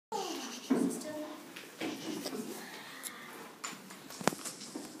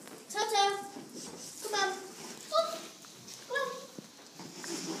Toto, come on. Oh, come on.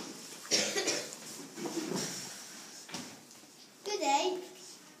 Good day.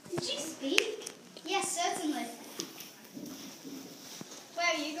 Did you speak? Yes, certainly. Where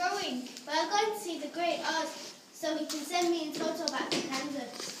are you going? Well, I'm going to see the Great Oz, so he can send me and Toto back to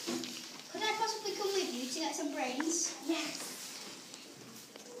Kansas. Could I possibly come with you to get some brains? Yes.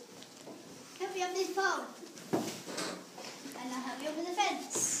 Help me up this pole. And I'll help you over the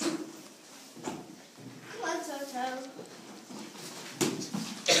fence. Come on, Toto.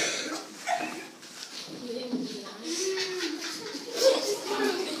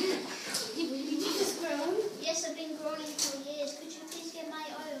 Did you just groan? Yes, I've been groaning for years. Could you please get my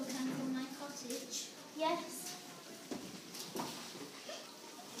oil can from my cottage? Yes.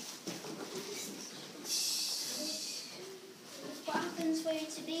 What happens for you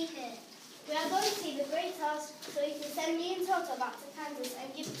to be here? We are going to see the Great Oz, so he can send me and Toto back to Kansas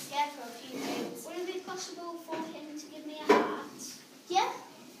and give the Scarecrow a few things. Would it be possible for him to give me a hat? Yeah?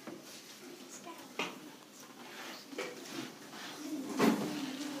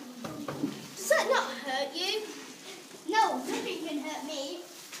 Does that not hurt you? No, nothing can hurt me.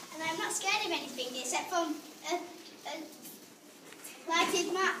 And I'm not scared of anything except from a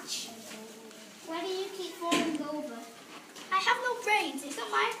lighted match. Why do you keep falling over? I have no brains. It's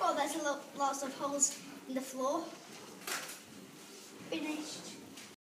not my fault there's lots of holes in the floor. Finished.